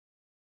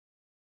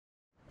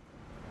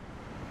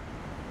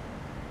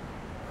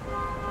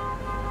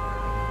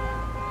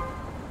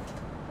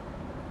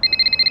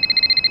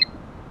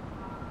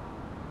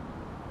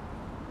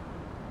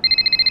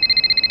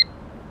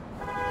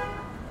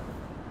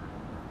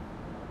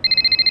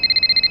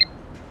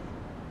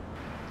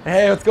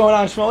Hey, what's going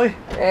on, Shmuley?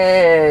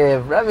 Hey,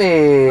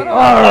 Remy. All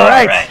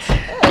right.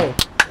 Hey.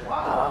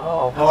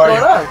 Wow. How are you?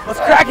 On? What's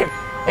cracking?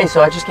 Hey, so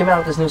I just came out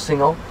with this new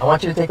single. I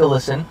want you to take a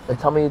listen and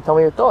tell me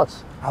your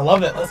thoughts. I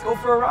love it. Let's go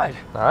for a ride.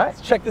 All right.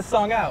 Let's check this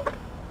song out.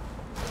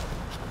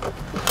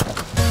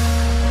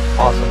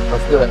 Awesome.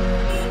 Let's do it.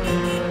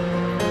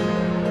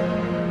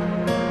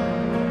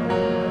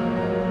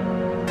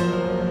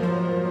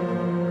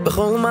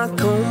 בכל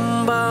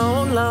מקום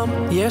בעולם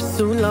יש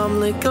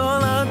סולם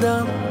לכל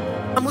אדם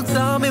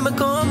המוצר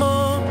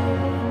במקומו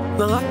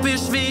ורק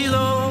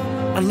בשבילו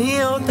אני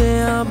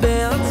יודע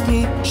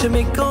בעצמי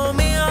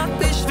שמקומי רק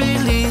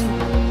בשבילי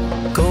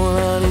כל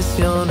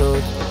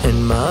הניסיונות הן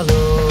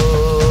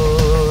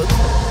מעלות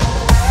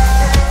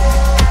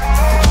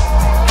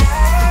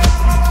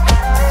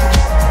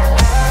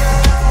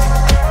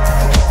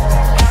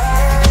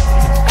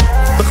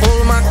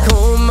בכל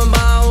מקום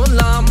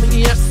בעולם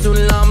יש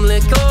סולם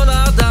לכל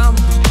אדם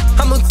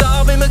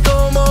המוצר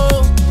במקומו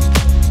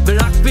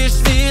ורק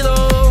בשבילו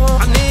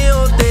אני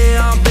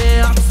יודע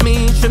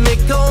בעצמי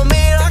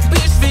שמקומי רק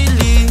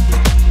בשבילי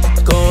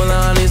כל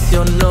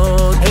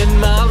הניסיונות הן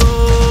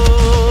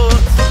מעלות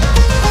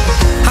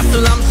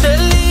הסולם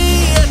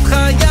שלי את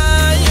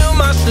חיי הוא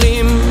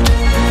משלים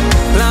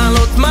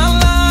לעלות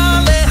מעלה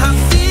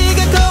להשיג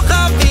את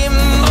כוכבים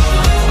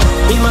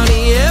אם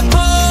אני אהיה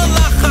פה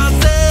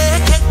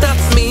לחזק את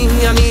עצמי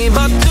אני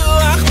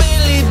בטוח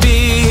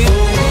בליבי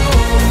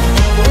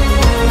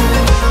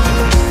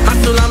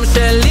הסולם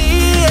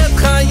שלי את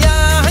חיי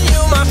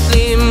הוא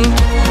משלים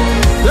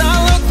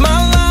לעלות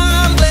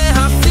מעלה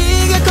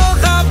להשיג את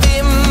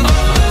כוכבים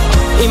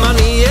אם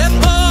אני אהיה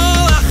פה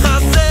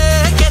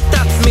לחזק את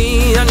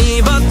עצמי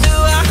אני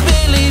בטוח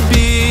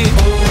בליבי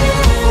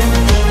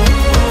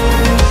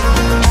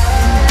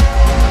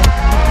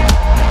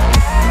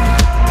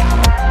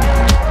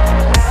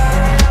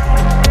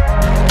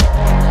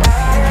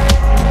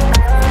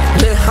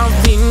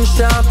להבין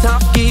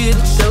שהתפקיד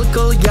של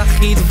כל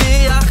יחיד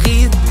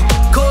ויחיד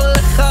כל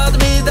אחד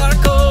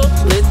מדרכו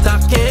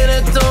לתקן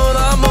את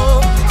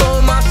עולמו כל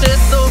מה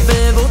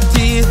שסובב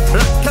אותי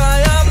רק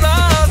חייב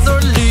לעזור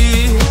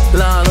לי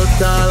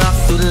לעלות על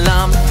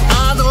הסולם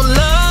עד עולם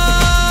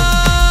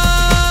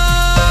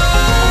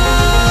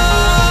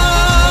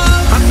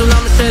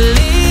הסולם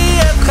שלי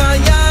את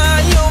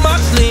חיי הוא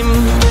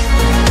משלים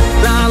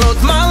לעלות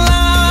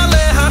מעלה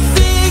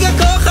להשיג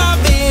את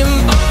כוכבים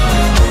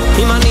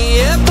אם אני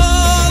אהיה פה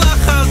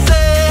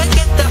לחזק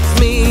את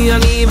עצמי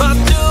אני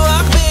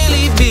בטוח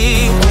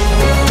בליבי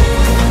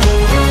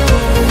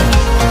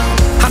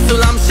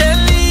הסולם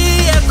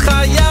שלי את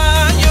חיי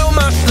הוא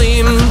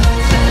משלים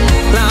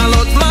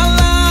לעלות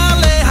מעלה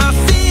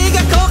להשיג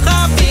את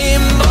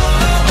כוכבים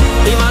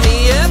אם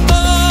אני אהיה פה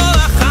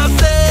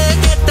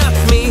לחזק את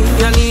עצמי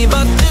אני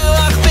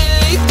בטוח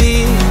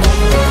בליבי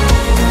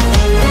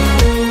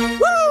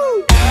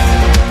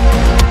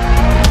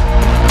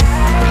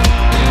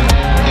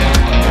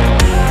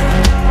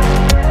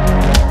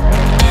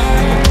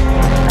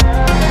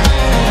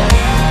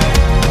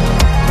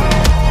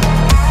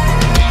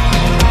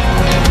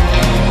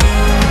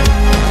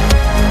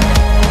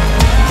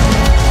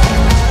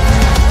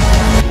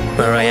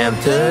Where I am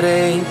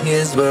today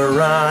is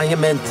where I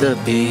am meant to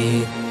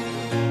be.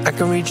 I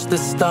can reach the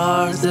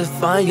stars if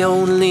I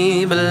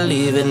only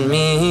believe in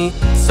me.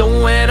 So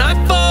when I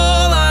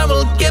fall, I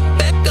will get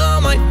back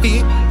on my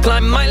feet.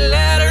 Climb my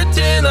ladder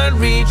till I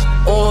reach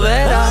all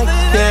that I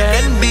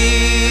can be.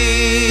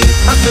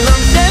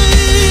 הסולם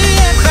שלי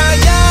את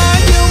חיי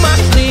הוא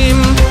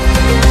משלים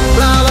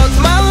לעלות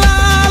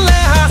מעלה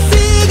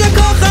להשיג את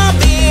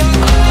כוכבים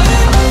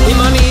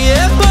אם אני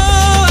אהיה פה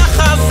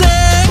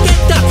לחזק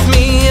את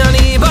עצמי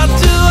אני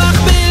בטוח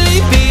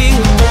בליבי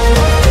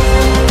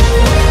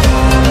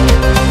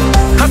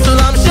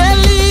הסולם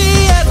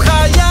שלי את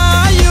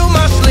חיי הוא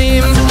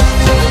משלים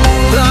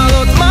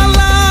לעלות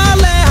מעלה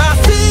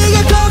להשיג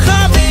את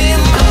כוכבים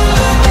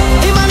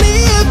אם אני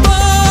אהיה פה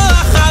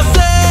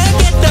לחזק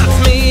את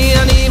עצמי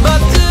אני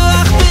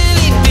בטוח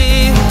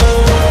בליבי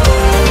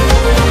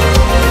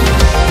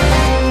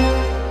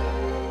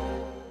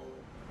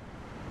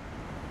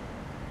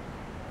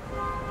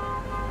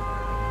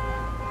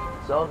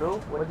So, Drew,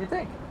 what do you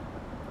think?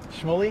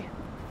 Shmuley,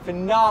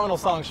 phenomenal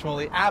song,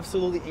 Shmuley.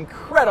 Absolutely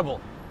incredible.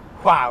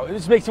 Wow, it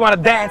just makes you want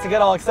to dance and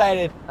get all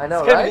excited. I know,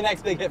 It's gonna right? be the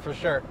next big hit for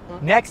sure.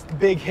 Next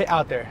big hit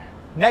out there.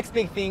 Next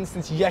big thing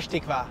since Yesh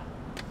Tikva.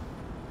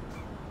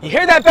 You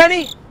hear that,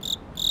 Benny?